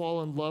pray would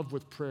fall in love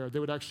with prayer. They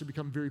would actually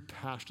become very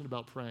passionate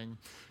about praying.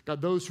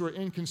 God, those who are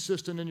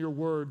inconsistent in your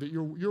word, that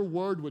your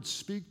word would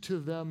speak to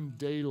them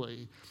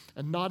daily,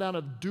 and not out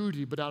of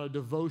duty, but out of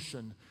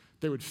devotion.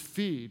 They would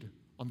feed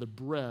on the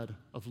bread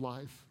of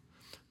life.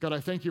 God, I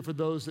thank you for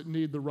those that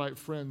need the right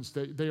friends.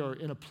 They are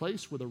in a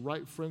place where the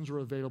right friends are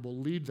available.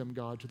 Lead them,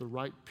 God, to the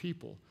right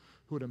people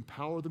who would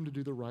empower them to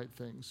do the right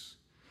things.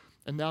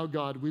 And now,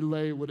 God, we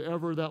lay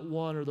whatever that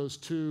one or those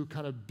two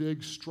kind of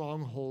big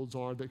strongholds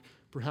are that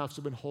perhaps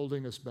have been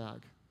holding us back.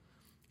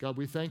 God,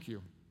 we thank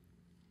you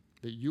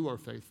that you are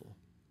faithful,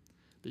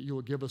 that you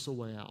will give us a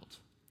way out.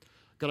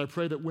 God, I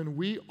pray that when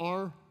we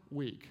are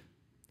weak,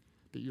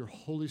 that your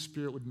Holy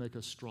Spirit would make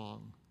us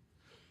strong.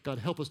 God,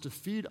 help us to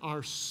feed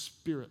our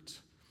spirit,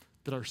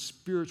 that our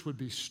spirits would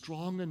be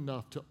strong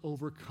enough to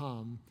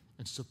overcome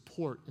and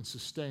support and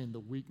sustain the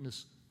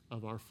weakness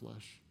of our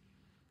flesh.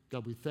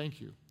 God, we thank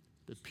you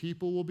that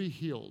people will be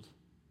healed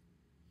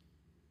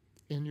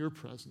in your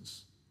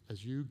presence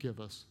as you give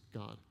us,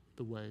 God,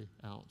 the way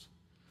out.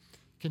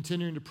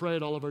 Continuing to pray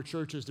at all of our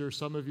churches, there are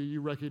some of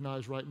you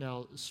recognize right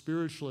now,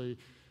 spiritually,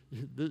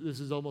 this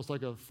is almost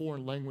like a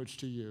foreign language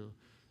to you.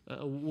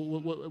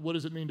 What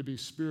does it mean to be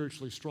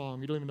spiritually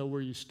strong? You don't even know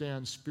where you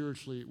stand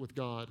spiritually with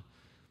God.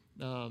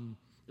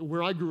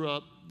 Where I grew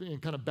up, in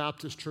kind of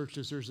Baptist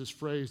churches, there's this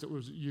phrase that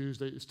was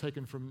used, it's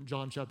taken from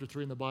John chapter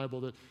 3 in the Bible,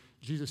 that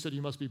Jesus said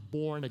you must be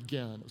born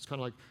again. It's kind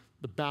of like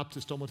the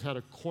Baptist almost had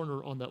a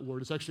corner on that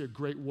word. It's actually a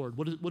great word.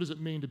 What does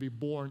it mean to be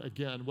born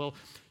again? Well,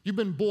 you've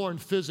been born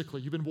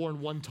physically. You've been born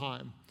one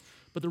time.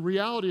 But the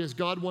reality is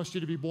God wants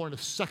you to be born a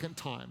second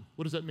time.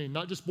 What does that mean?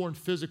 Not just born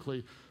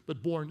physically,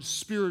 but born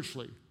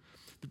spiritually.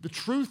 The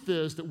truth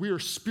is that we are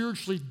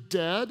spiritually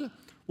dead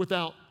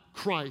without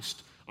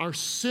Christ. Our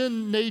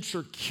sin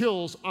nature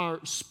kills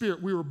our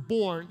spirit. We were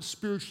born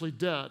spiritually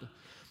dead.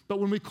 But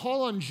when we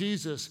call on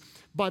Jesus,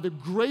 by the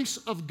grace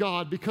of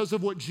God, because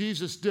of what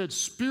Jesus did,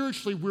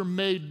 spiritually we're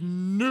made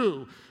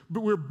new.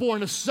 But we're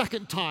born a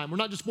second time. We're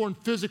not just born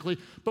physically,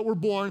 but we're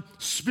born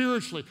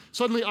spiritually.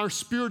 Suddenly our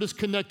spirit is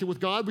connected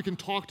with God. We can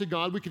talk to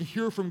God. We can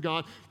hear from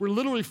God. We're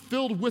literally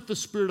filled with the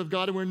Spirit of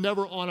God, and we're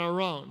never on our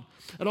own.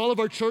 At all of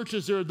our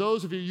churches, there are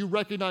those of you, you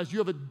recognize you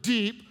have a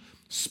deep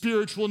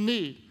spiritual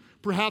need.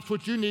 Perhaps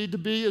what you need to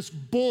be is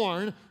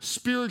born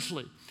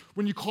spiritually.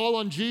 When you call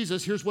on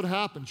Jesus, here's what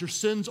happens. Your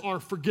sins are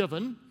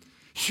forgiven.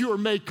 You are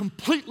made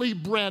completely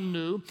brand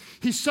new.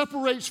 He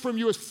separates from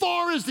you as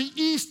far as the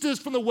east is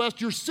from the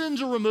west. Your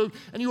sins are removed,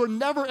 and you are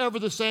never, ever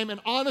the same.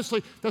 And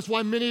honestly, that's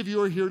why many of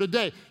you are here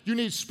today. You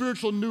need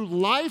spiritual new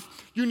life.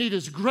 You need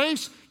His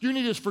grace. You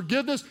need His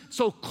forgiveness.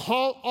 So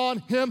call on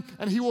Him,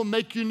 and He will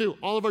make you new.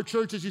 All of our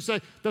churches, you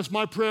say, that's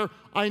my prayer.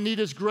 I need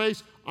His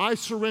grace. I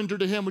surrender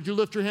to Him. Would you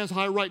lift your hands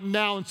high right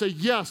now and say,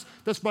 yes,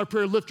 that's my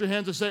prayer. Lift your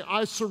hands and say,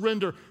 I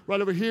surrender. Right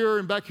over here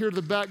and back here to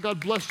the back. God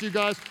bless you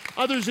guys.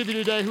 Others of you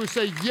today who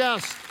say,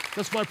 yes,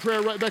 that's my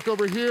prayer. Right back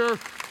over here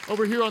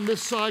on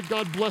this side.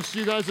 God bless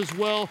you guys as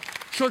well.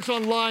 Church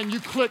Online, you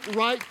click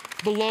right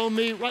below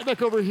me, right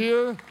back over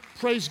here.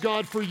 Praise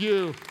God for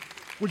you.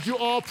 Would you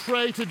all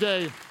pray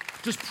today?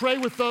 Just pray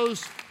with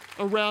those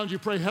around you.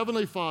 Pray,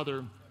 Heavenly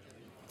Father,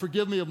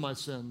 forgive me of my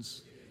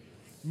sins.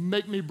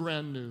 Make me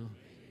brand new.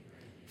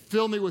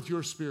 Fill me with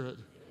your Spirit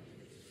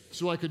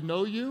so I could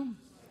know you,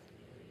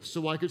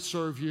 so I could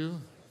serve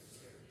you,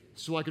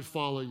 so I could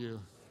follow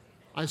you.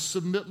 I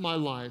submit my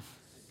life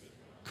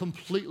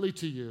completely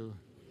to you.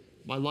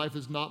 My life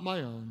is not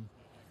my own.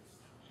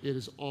 It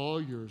is all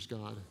yours,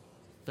 God.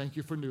 Thank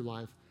you for new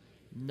life.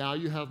 Now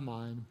you have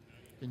mine.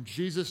 In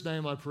Jesus'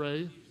 name I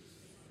pray.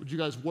 Would you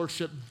guys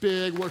worship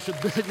big, worship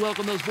big.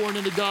 Welcome those born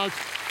into God's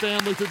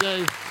family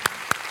today.